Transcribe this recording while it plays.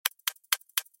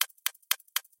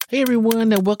Hey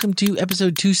everyone, welcome to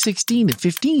episode 216 and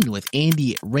 15 with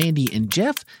Andy, Randy, and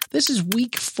Jeff. This is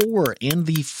week 4 and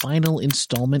the final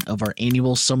installment of our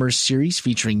annual summer series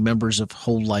featuring members of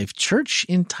Whole Life Church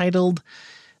entitled,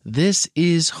 This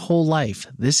is Whole Life.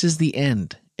 This is the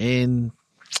end. And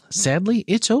sadly,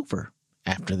 it's over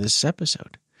after this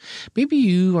episode. Maybe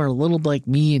you are a little like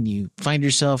me and you find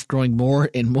yourself growing more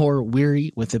and more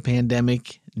weary with the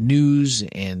pandemic, news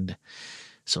and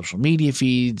social media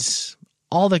feeds,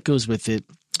 all that goes with it,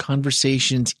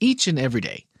 conversations each and every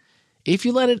day. If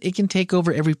you let it, it can take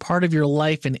over every part of your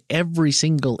life and every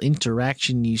single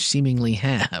interaction you seemingly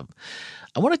have.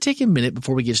 I want to take a minute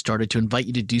before we get started to invite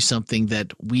you to do something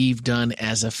that we've done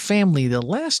as a family the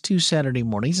last 2 Saturday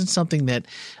mornings, and something that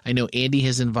I know Andy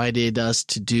has invited us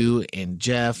to do, and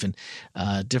Jeff and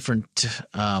different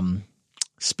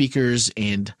speakers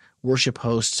and worship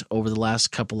hosts over the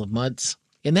last couple of months.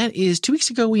 And that is 2 weeks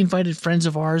ago, we invited friends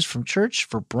of ours from church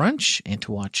for brunch and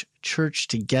to watch church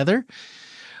together.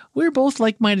 We're both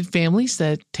like-minded families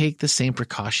that take the same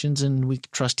precautions, and we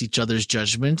trust each other's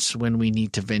judgments when we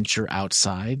need to venture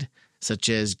outside, such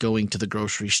as going to the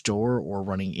grocery store or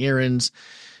running errands,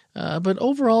 but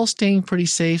overall staying pretty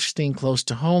safe, staying close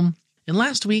to home. And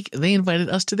last week, they invited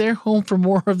us to their home for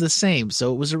more of the same,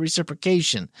 so it was a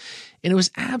reciprocation. And it was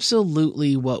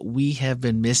absolutely what we have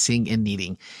been missing and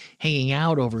needing. Hanging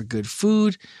out over good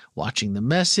food, watching the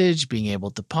message, being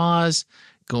able to pause,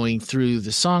 going through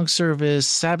the song service,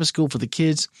 Sabbath school for the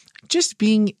kids, just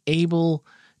being able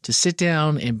to sit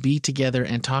down and be together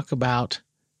and talk about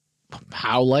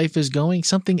how life is going,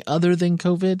 something other than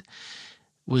COVID,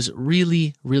 was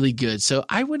really, really good. So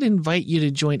I would invite you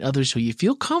to join others who you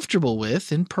feel comfortable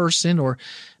with in person, or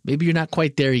maybe you're not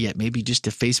quite there yet, maybe just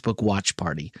a Facebook watch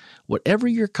party. Whatever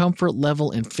your comfort level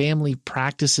and family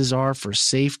practices are for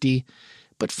safety,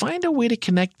 but find a way to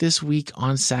connect this week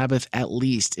on Sabbath at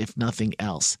least, if nothing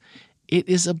else. It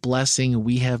is a blessing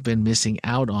we have been missing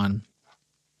out on.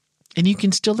 And you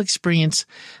can still experience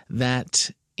that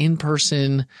in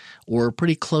person or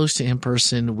pretty close to in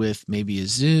person with maybe a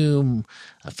Zoom,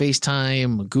 a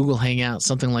FaceTime, a Google Hangout,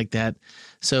 something like that.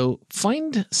 So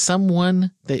find someone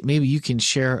that maybe you can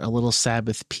share a little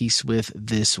Sabbath peace with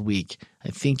this week. I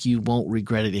think you won't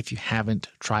regret it if you haven't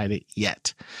tried it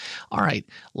yet. All right.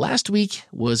 Last week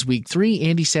was week 3.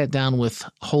 Andy sat down with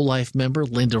Whole Life member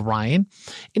Linda Ryan.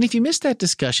 And if you missed that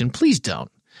discussion, please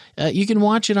don't. You can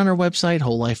watch it on our website,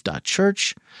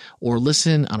 wholelife.church, or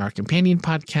listen on our companion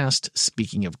podcast,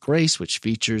 Speaking of Grace, which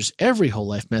features every Whole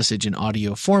Life message in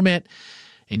audio format.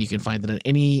 And you can find that on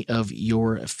any of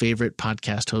your favorite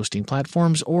podcast hosting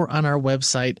platforms or on our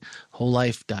website,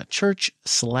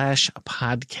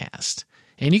 wholelife.church/podcast.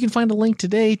 And you can find a link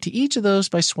today to each of those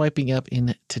by swiping up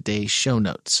in today's show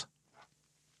notes.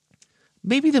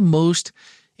 Maybe the most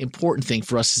important thing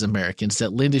for us as Americans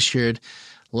that Linda shared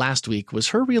last week was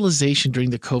her realization during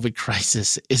the COVID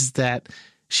crisis is that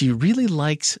she really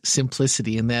likes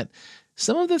simplicity, and that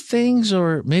some of the things,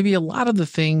 or maybe a lot of the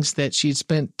things that she'd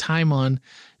spent time on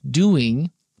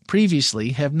doing previously,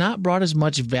 have not brought as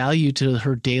much value to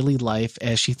her daily life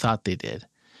as she thought they did.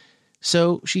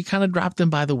 So she kind of dropped them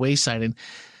by the wayside. And,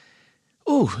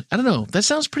 I don't know, that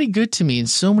sounds pretty good to me in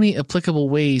so many applicable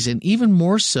ways. And even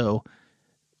more so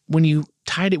when you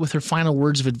tied it with her final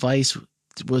words of advice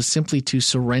was simply to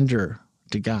surrender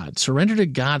to God. Surrender to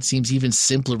God seems even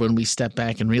simpler when we step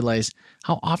back and realize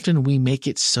how often we make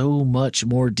it so much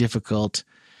more difficult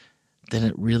than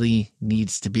it really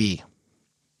needs to be.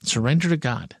 Surrender to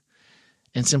God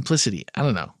and simplicity. I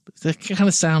don't know. That kind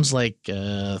of sounds like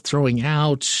throwing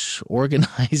out,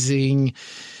 organizing,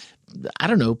 I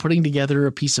don't know, putting together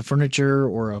a piece of furniture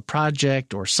or a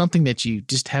project or something that you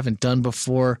just haven't done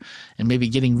before, and maybe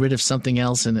getting rid of something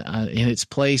else in its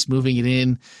place, moving it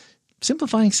in.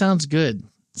 Simplifying sounds good.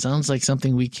 Sounds like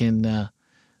something we can, that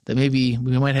maybe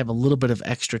we might have a little bit of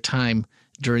extra time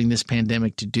during this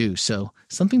pandemic to do. So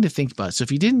something to think about. So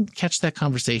if you didn't catch that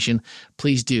conversation,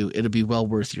 please do. It'll be well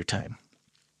worth your time.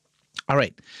 All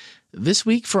right. This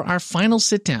week for our final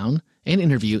sit down and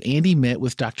interview, Andy met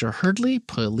with Dr. Hurdley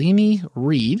Paulini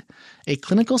Reed, a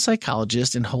clinical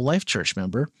psychologist and Whole Life Church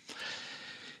member.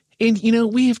 And,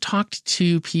 we have talked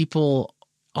to people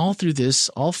all through this,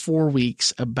 all 4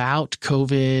 weeks, about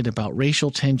COVID, about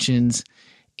racial tensions.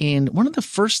 And one of the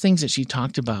first things that she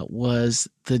talked about was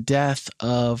the death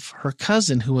of her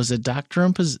cousin, who was a doctor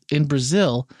in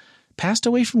Brazil, passed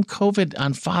away from COVID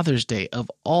on Father's Day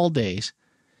of all days,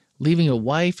 leaving a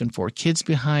wife and 4 kids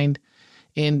behind.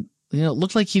 And it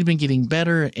looked like he'd been getting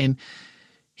better, and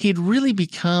he'd really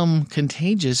become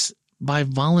contagious by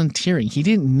volunteering. He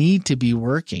didn't need to be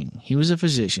working. He was a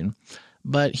physician,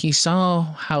 but he saw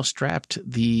how strapped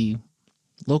the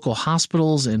local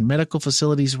hospitals and medical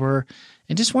facilities were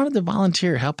and just wanted to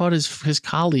volunteer, help out his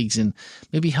colleagues, and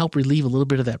maybe help relieve a little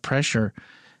bit of that pressure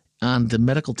on the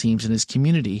medical teams in his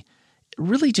community.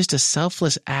 Really just a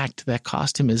selfless act that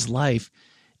cost him his life.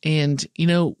 And,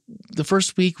 the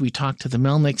first week we talked to the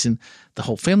Melnicks and the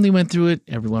whole family went through it.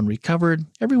 Everyone recovered.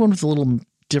 Everyone with a little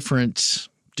different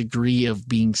degree of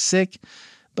being sick,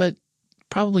 but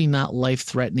probably not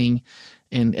life-threatening.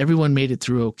 And everyone made it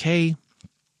through okay.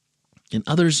 And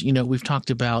others, we've talked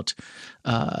about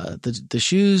the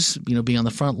shoes, being on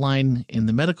the front line in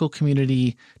the medical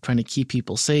community, trying to keep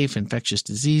people safe, infectious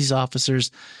disease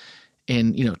officers,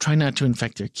 and, try not to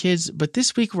infect their kids. But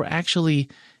this week we're actually,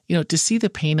 to see the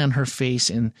pain on her face,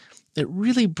 and it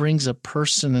really brings a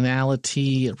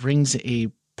personality, it brings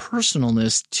a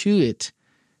personalness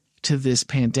to this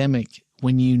pandemic.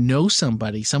 When you know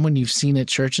someone you've seen at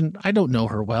church, and I don't know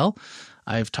her well.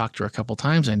 I've talked to her a couple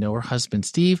times. I know her husband,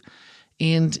 Steve.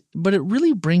 But it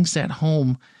really brings that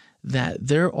home that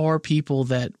there are people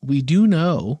that we do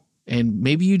know, and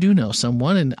maybe you do know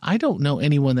someone, and I don't know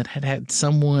anyone that had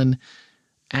someone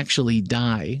actually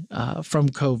die from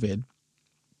COVID.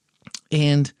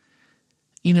 And,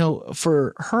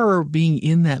 for her being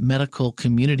in that medical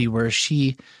community where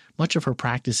much of her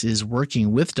practice is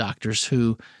working with doctors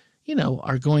who,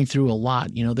 are going through a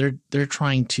lot. They're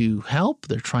trying to help.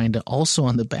 They're trying to also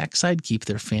on the backside keep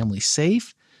their family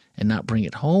safe and not bring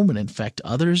it home and infect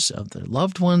others of their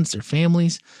loved ones, their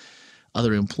families,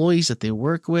 other employees that they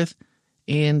work with.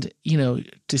 And,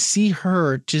 to see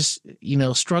her just,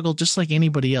 struggle just like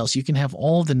anybody else. You can have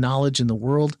all the knowledge in the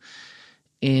world,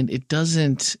 and it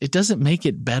doesn't make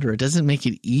it better. It doesn't make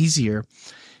it easier.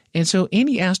 And so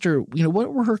Andy asked her,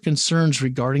 what were her concerns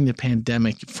regarding the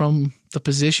pandemic from the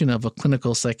position of a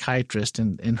clinical psychiatrist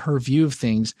and her view of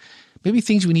things, maybe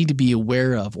things we need to be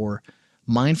aware of or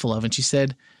mindful of. And she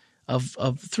said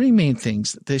of three main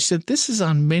things. They said this is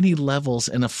on many levels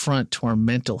an affront to our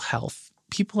mental health.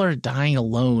 People are dying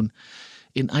alone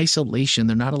in isolation.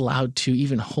 They're not allowed to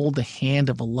even hold the hand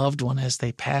of a loved one as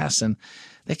they pass, and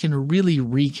that can really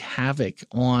wreak havoc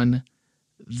on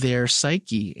their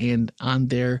psyche and on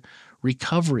their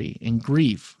recovery and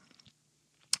grief.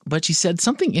 But she said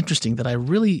something interesting that I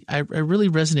really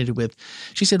resonated with.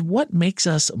 She said, what makes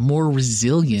us more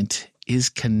resilient is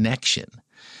connection.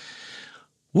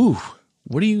 Woo.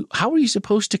 How are you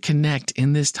supposed to connect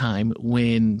in this time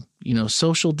when,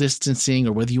 social distancing,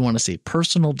 or whether you want to say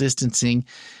personal distancing,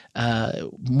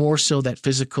 more so that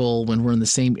physical, when we're in the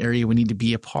same area, we need to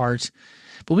be apart,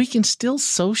 but we can still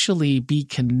socially be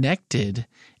connected.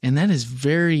 And that is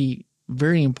very,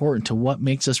 very important to what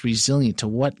makes us resilient, to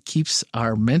what keeps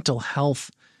our mental health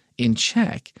in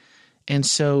check. And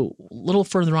so a little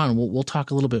further on, we'll talk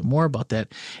a little bit more about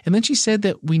that. And then she said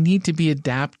that we need to be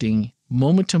adapting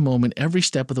moment to moment, every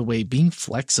step of the way, being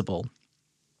flexible,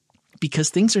 because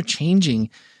things are changing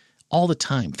all the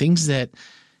time. Things that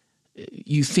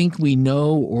you think we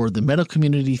know, or the medical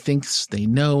community thinks they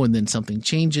know, and then something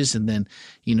changes, and then,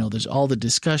 there's all the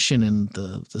discussion and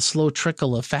the slow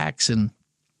trickle of facts, and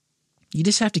you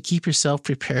just have to keep yourself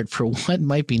prepared for what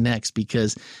might be next,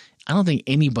 because I don't think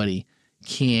anybody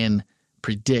can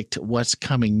predict what's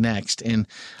coming next. And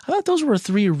I thought those were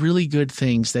three really good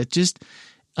things, that just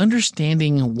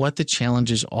understanding what the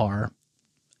challenges are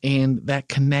and that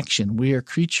connection. We are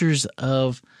creatures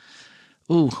of,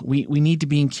 we need to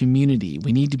be in community.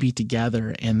 We need to be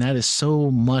together. And that is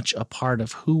so much a part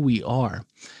of who we are.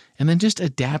 And then just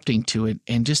adapting to it,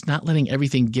 and just not letting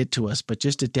everything get to us, but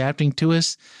just adapting to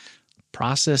us,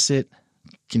 process it,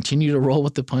 continue to roll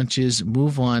with the punches,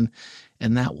 move on,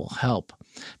 and that will help.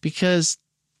 Because,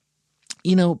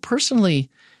 personally,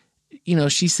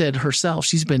 she said herself,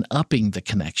 she's been upping the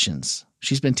connections.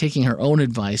 She's been taking her own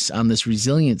advice on this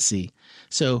resiliency.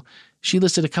 So she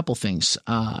listed a couple things.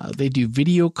 They do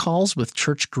video calls with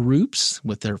church groups,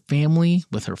 with their family,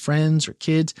 with her friends or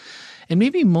kids. And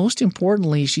maybe most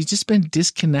importantly, she's just been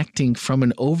disconnecting from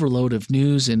an overload of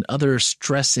news and other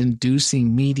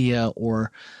stress-inducing media,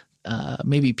 or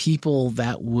maybe people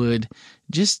that would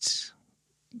just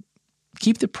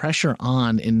keep the pressure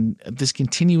on in this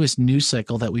continuous news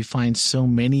cycle that we find so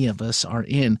many of us are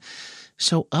in.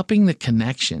 So upping the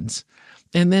connections,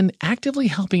 and then actively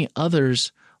helping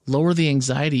others lower the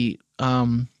anxiety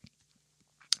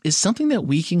is something that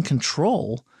we can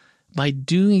control. By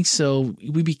doing so,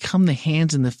 we become the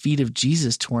hands and the feet of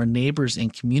Jesus to our neighbors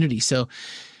and community. So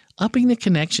upping the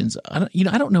connections, I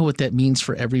don't know what that means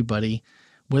for everybody,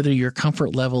 whether your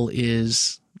comfort level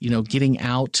is, getting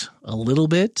out a little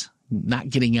bit, not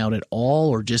getting out at all,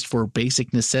 or just for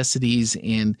basic necessities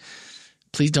and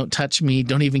please don't touch me.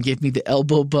 Don't even give me the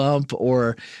elbow bump,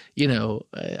 or,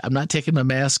 I'm not taking my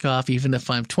mask off even if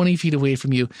I'm 20 feet away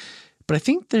from you. But I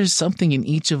think there's something in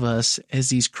each of us as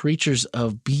these creatures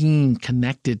of being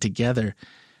connected together,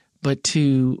 but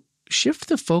to shift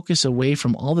the focus away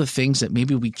from all the things that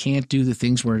maybe we can't do, the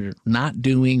things we're not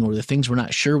doing, or the things we're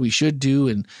not sure we should do.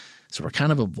 And so we're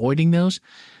kind of avoiding those,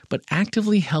 but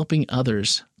actively helping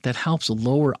others. That helps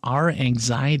lower our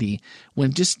anxiety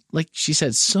when, just like she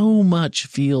said, so much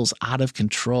feels out of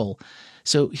control.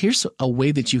 So here's a way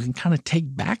that you can kind of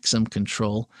take back some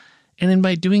control. And then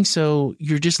by doing so,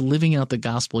 you're just living out the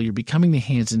gospel. You're becoming the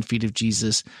hands and feet of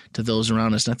Jesus to those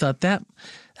around us. And I thought that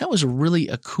was really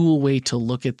a cool way to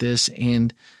look at this.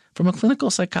 And from a clinical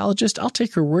psychologist, I'll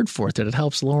take her word for it that it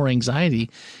helps lower anxiety.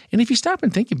 And if you stop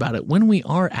and think about it, when we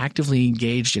are actively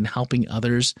engaged in helping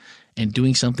others and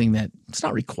doing something that it's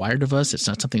not required of us, it's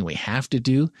not something we have to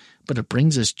do, but it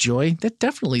brings us joy, that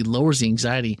definitely lowers the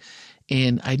anxiety.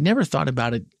 And I'd never thought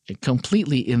about it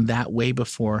completely in that way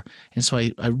before. And so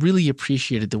I really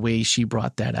appreciated the way she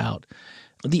brought that out.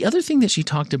 The other thing that she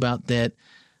talked about that,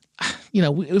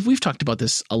 we've talked about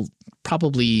this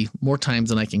probably more times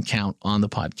than I can count on the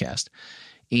podcast.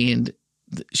 And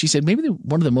she said maybe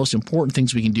one of the most important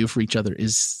things we can do for each other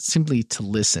is simply to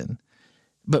listen,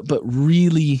 but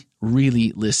really,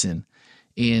 really listen.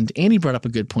 And Andy brought up a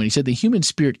good point. He said the human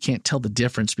spirit can't tell the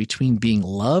difference between being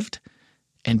loved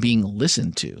and being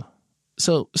listened to.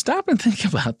 So stop and think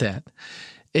about that.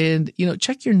 And,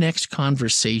 check your next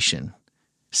conversation.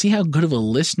 See how good of a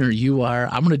listener you are.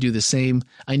 I'm going to do the same.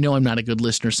 I know I'm not a good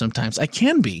listener sometimes. I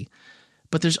can be.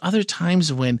 But there's other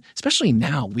times when, especially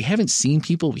now, we haven't seen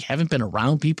people. We haven't been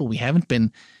around people. We haven't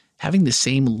been having the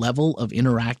same level of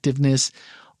interactiveness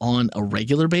on a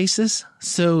regular basis.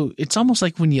 So it's almost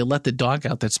like when you let the dog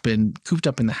out that's been cooped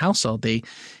up in the house all day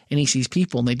and he sees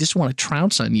people and they just want to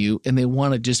trounce on you and they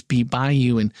want to just be by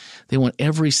you and they want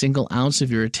every single ounce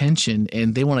of your attention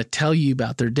and they want to tell you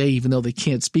about their day even though they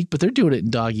can't speak, but they're doing it in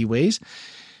doggy ways.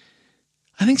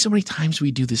 I think so many times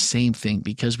we do the same thing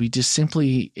because we just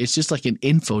simply, it's just like an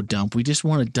info dump. We just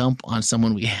want to dump on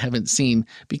someone we haven't seen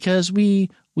because we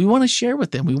want to share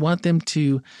with them. We want them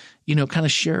to, kind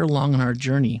of share along on our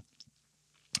journey.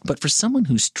 But for someone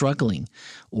who's struggling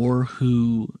or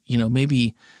who,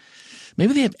 maybe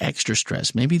they have extra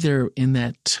stress, maybe they're in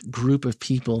that group of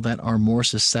people that are more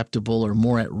susceptible or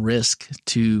more at risk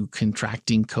to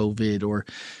contracting COVID, or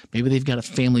maybe they've got a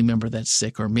family member that's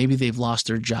sick, or maybe they've lost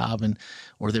their job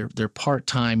or they're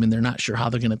part-time and they're not sure how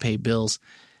they're going to pay bills.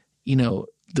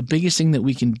 The biggest thing that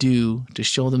we can do to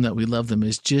show them that we love them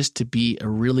is just to be a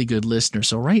really good listener.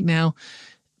 So right now,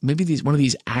 maybe one of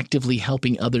these actively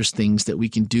helping others things that we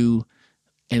can do,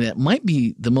 and it might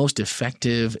be the most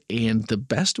effective and the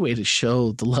best way to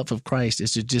show the love of Christ,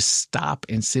 is to just stop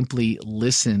and simply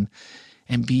listen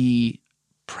and be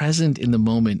present in the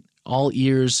moment, all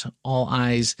ears, all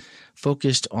eyes,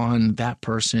 focused on that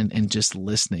person and just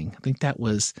listening. I think that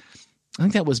was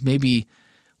maybe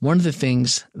one of the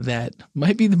things that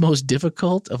might be the most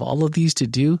difficult of all of these to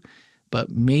do, but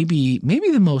maybe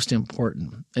the most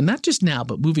important, and not just now,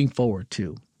 but moving forward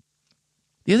too.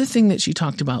 The other thing that she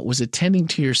talked about was attending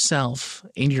to yourself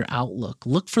and your outlook.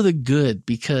 Look for the good,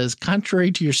 because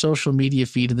contrary to your social media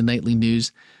feed and the nightly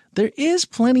news, there is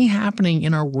plenty happening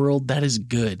in our world that is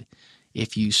good.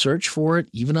 If you search for it,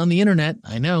 even on the internet,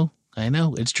 I know,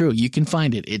 it's true. You can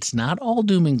find it. It's not all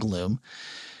doom and gloom.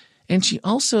 And she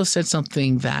also said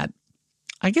something that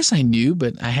I guess I knew,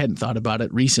 but I hadn't thought about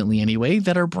it recently anyway,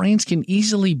 that our brains can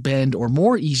easily bend, or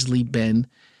more easily bend,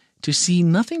 to see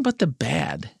nothing but the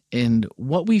bad. And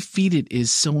what we feed it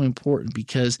is so important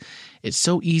because it's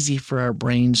so easy for our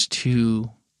brains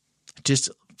to just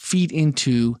feed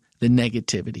into the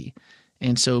negativity.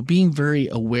 And so being very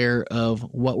aware of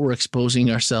what we're exposing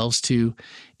ourselves to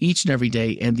each and every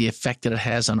day and the effect that it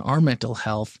has on our mental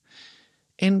health,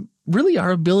 and really our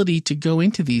ability to go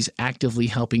into these actively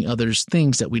helping others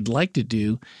things that we'd like to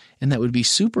do and that would be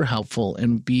super helpful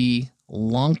and be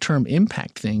long-term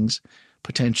impact things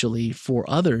potentially for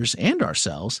others and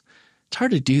ourselves. It's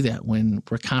hard to do that when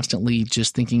we're constantly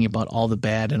just thinking about all the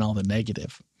bad and all the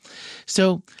negative.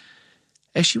 So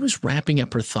as she was wrapping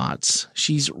up her thoughts,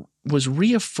 she was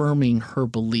reaffirming her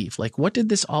belief. Like, what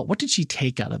did she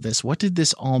take out of this? What did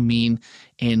this all mean?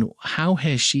 And how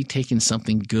has she taken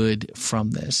something good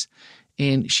from this?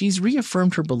 And she's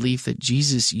reaffirmed her belief that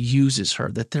Jesus uses her,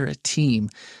 that they're a team,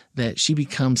 that she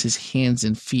becomes his hands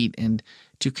and feet. And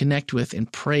to connect with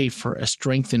and pray for a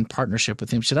strengthened partnership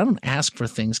with him. She said, I don't ask for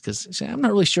things because I'm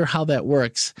not really sure how that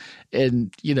works.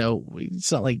 And,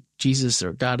 it's not like Jesus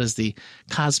or God is the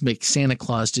cosmic Santa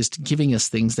Claus just giving us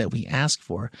things that we ask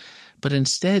for, but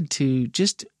instead to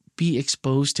just be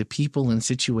exposed to people and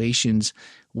situations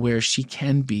where she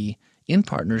can be in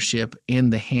partnership in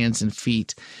the hands and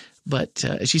feet. But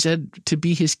she said to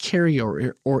be his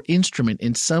carrier or instrument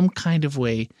in some kind of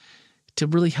way to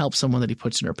really help someone that he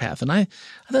puts in her path. And I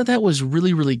thought that was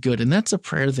really, really good. And that's a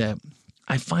prayer that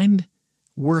I find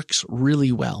works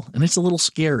really well. And it's a little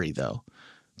scary, though,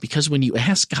 because when you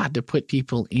ask God to put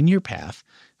people in your path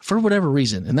for whatever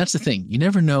reason, and that's the thing, you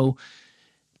never know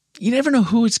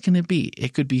who it's going to be.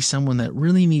 It could be someone that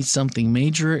really needs something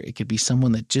major. It could be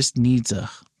someone that just needs a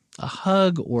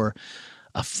hug or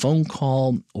a phone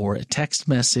call or a text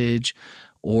message,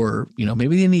 or,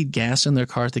 maybe they need gas in their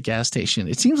car at the gas station.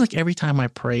 It seems like every time I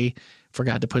pray for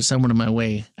God to put someone in my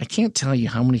way, I can't tell you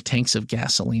how many tanks of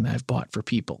gasoline I've bought for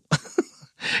people.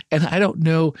 And I don't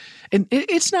know, and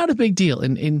it's not a big deal.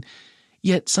 And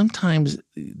yet sometimes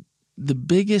the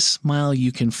biggest smile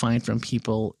you can find from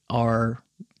people are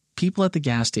people at the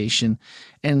gas station.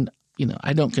 And,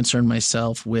 I don't concern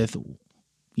myself with,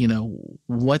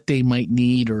 what they might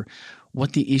need or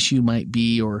what the issue might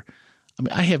be, or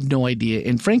I have no idea.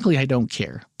 And frankly, I don't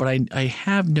care. But I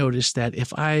have noticed that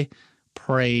if I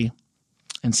pray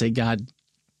and say, God,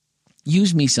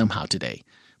 use me somehow today,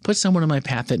 put someone in my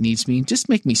path that needs me, just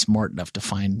make me smart enough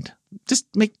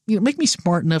make me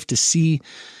smart enough to see,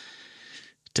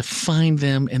 to find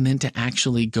them, and then to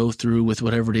actually go through with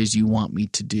whatever it is you want me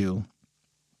to do.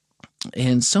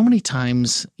 And so many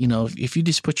times, if you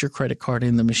just put your credit card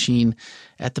in the machine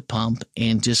at the pump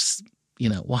and just,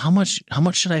 well, how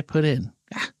much should I put in?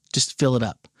 Just fill it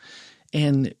up.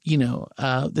 And,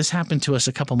 this happened to us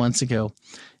a couple months ago,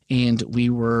 and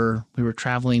we were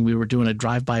traveling. We were doing a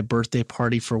drive-by birthday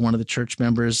party for one of the church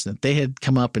members that they had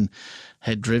come up and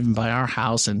had driven by our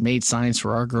house and made signs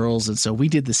for our girls. And so we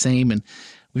did the same, and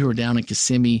we were down in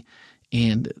Kissimmee,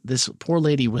 and this poor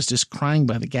lady was just crying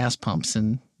by the gas pumps,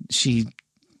 and she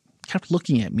kept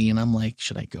looking at me, and I'm like,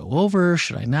 should I go over?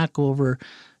 Should I not go over?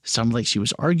 Sounded like she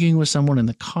was arguing with someone in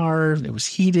the car. It was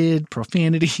heated,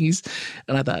 profanities.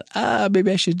 And I thought,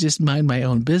 maybe I should just mind my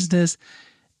own business.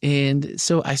 And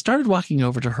so I started walking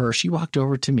over to her. She walked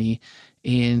over to me,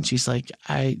 and she's like,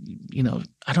 I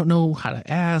don't know how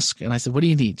to ask. And I said, what do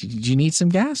you need? Do you need some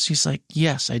gas? She's like,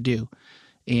 yes, I do.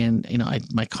 And,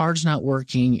 my card's not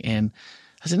working. And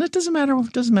I said, it doesn't matter.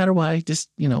 It doesn't matter why. Just,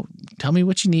 tell me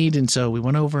what you need. And so we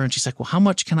went over, and she's like, well, how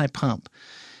much can I pump?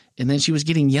 And then she was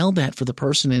getting yelled at for the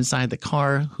person inside the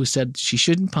car who said she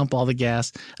shouldn't pump all the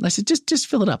gas. And I said, just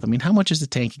fill it up. I mean, how much is the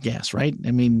tank of gas, right?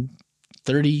 I mean,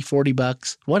 $30,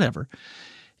 $40, whatever.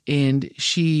 And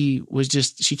she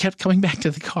kept coming back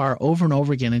to the car over and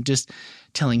over again and just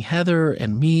telling Heather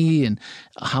and me and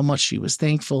how much she was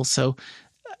thankful. So,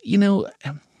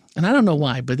 and I don't know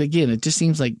why, but again, it just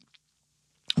seems like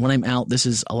when I'm out, this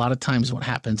is a lot of times what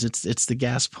happens. It's the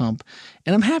gas pump,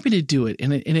 and I'm happy to do it.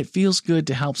 And it feels good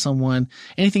to help someone.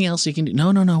 Anything else you can do?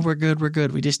 No, we're good. We're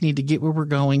good. We just need to get where we're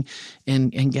going,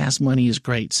 and gas money is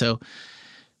great. So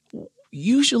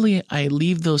usually I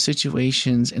leave those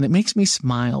situations, and it makes me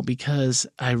smile because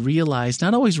I realize,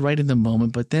 not always right in the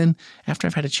moment, but then after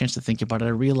I've had a chance to think about it, I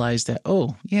realize that,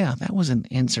 oh yeah, that was an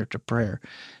answer to prayer.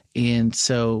 And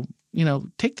so,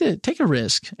 take a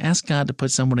risk. Ask God to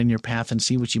put someone in your path and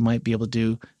see what you might be able to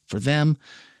do for them.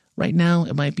 Right now,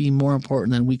 it might be more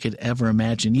important than we could ever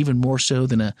imagine, even more so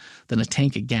than a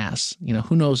tank of gas.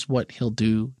 Who knows what he'll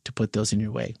do to put those in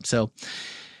your way. So,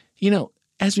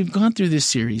 as we've gone through this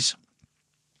series,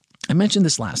 I mentioned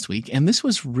this last week, and this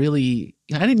was really,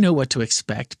 I didn't know what to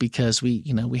expect because we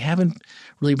haven't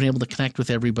really been able to connect with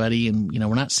everybody, and,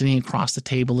 we're not sitting across the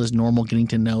table as normal, getting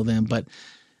to know them, but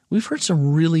we've heard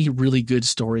some really, really good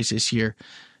stories this year.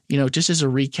 Just as a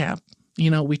recap,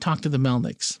 we talked to the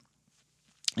Melnicks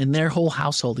and their whole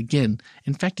household, again,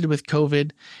 infected with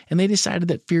COVID, and they decided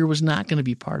that fear was not going to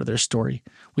be part of their story.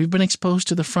 We've been exposed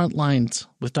to the front lines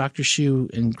with Dr. Shu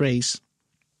and Grace,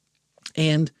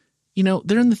 and,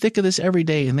 they're in the thick of this every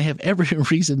day, and they have every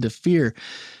reason to fear,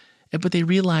 but they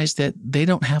realize that they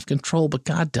don't have control, but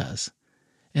God does.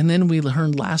 And then we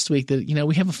learned last week that,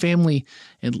 we have a family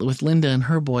with Linda and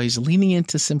her boys leaning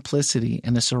into simplicity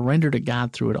and a surrender to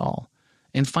God through it all.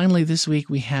 And finally, this week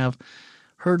we have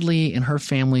Hurdley and her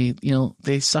family.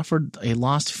 They suffered a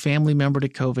lost family member to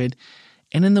COVID.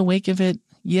 And in the wake of it,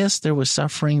 yes, there was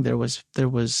suffering, there was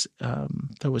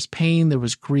pain, there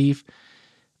was grief.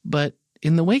 But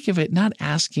in the wake of it, not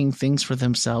asking things for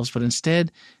themselves, but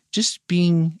instead just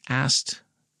being asked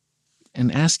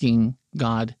and asking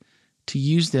God to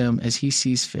use them as he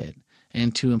sees fit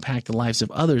and to impact the lives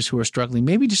of others who are struggling,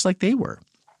 maybe just like they were.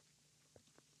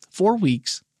 4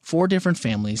 weeks, 4 different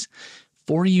families,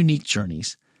 4 unique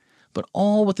journeys, but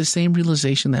all with the same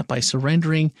realization that by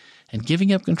surrendering and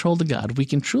giving up control to God, we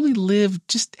can truly live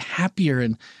just happier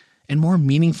and more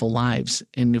meaningful lives.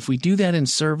 And if we do that in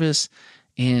service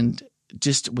and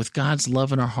just with God's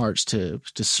love in our hearts to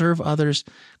serve others,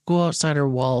 go outside our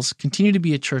walls, continue to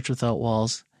be a church without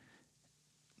walls,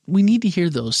 we need to hear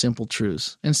those simple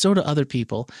truths, and so do other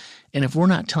people. And if we're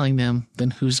not telling them,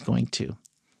 then who's going to?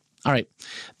 All right.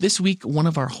 This week, one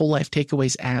of our Whole Life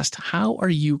Takeaways asked, how are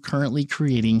you currently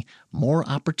creating more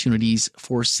opportunities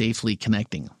for safely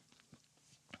connecting?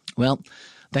 Well,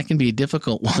 that can be a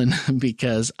difficult one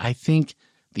because I think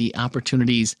the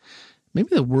opportunities, maybe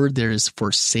the word there is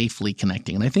for safely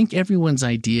connecting. And I think everyone's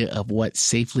idea of what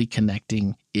safely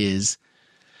connecting is,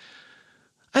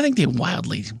 I think they're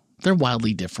wildly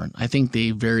different. I think they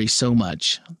vary so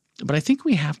much. But I think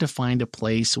we have to find a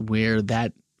place where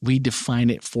that we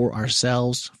define it for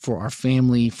ourselves, for our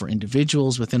family, for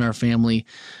individuals within our family,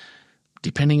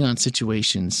 depending on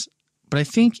situations. But I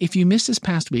think if you missed this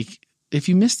past week's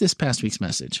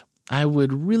message, I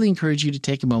would really encourage you to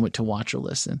take a moment to watch or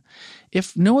listen.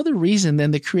 If no other reason than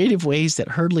the creative ways that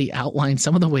Hurdley outlined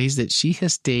some of the ways that she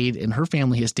has stayed and her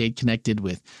family has stayed connected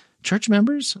with church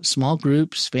members, small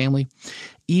groups, family,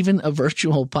 even a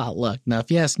virtual potluck. Now, if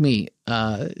you ask me,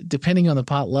 depending on the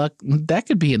potluck, that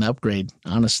could be an upgrade,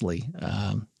 honestly.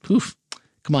 Come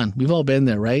on, we've all been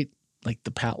there, right? Like the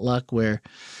potluck where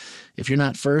if you're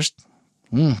not first,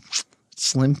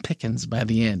 slim pickings by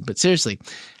the end. But seriously,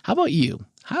 how about you?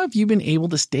 How have you been able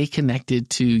to stay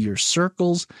connected to your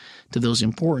circles, to those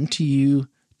important to you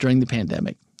during the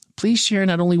pandemic? Please share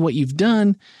not only what you've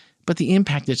done, but the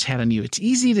impact it's had on you. It's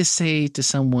easy to say to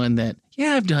someone that,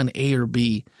 yeah, I've done A or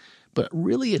B, but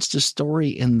really it's the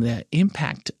story and the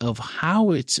impact of how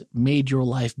it's made your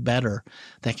life better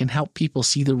that can help people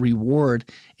see the reward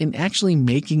in actually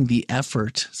making the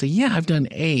effort. Say, yeah, I've done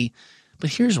A, but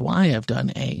here's why I've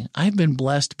done A. I've been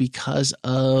blessed because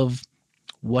of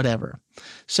whatever.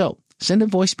 So send a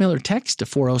voicemail or text to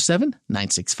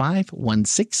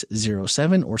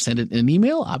 407-965-1607 or send it an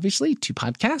email, obviously, to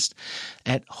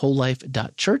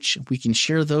podcast@wholelife.church. We can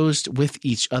share those with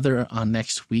each other on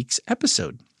next week's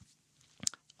episode.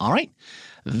 All right.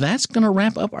 That's going to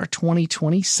wrap up our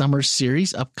 2020 summer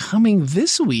series. Upcoming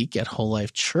this week at Whole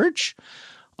Life Church,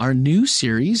 our new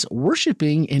series,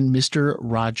 Worshiping in Mr.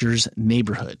 Rogers'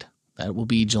 Neighborhood. That will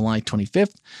be July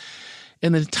 25th.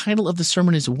 And the title of the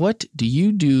sermon is, What Do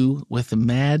You Do with the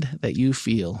Mad That You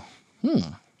Feel? I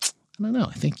don't know.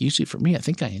 I think usually for me, I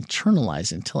think I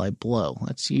internalize until I blow.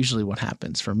 That's usually what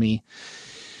happens for me.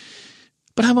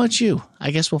 But how about you?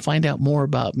 I guess we'll find out more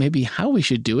about maybe how we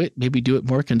should do it, maybe do it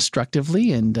more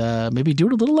constructively, and maybe do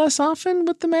it a little less often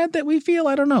with the mad that we feel.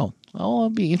 I don't know. I'll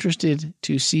be interested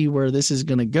to see where this is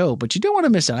going to go, but you don't want to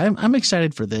miss out. I'm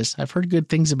excited for this. I've heard good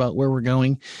things about where we're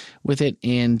going with it,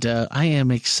 and I am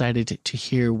excited to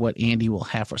hear what Andy will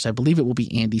have for us. I believe it will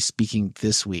be Andy speaking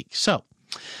this week. So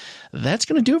that's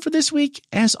going to do it for this week.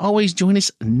 As always, join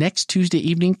us next Tuesday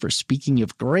evening for Speaking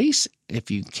of Grace,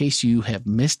 in case you have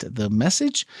missed the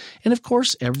message. And of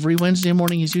course, every Wednesday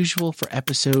morning as usual for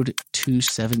episode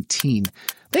 217.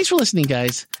 Thanks for listening,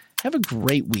 guys. Have a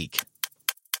great week.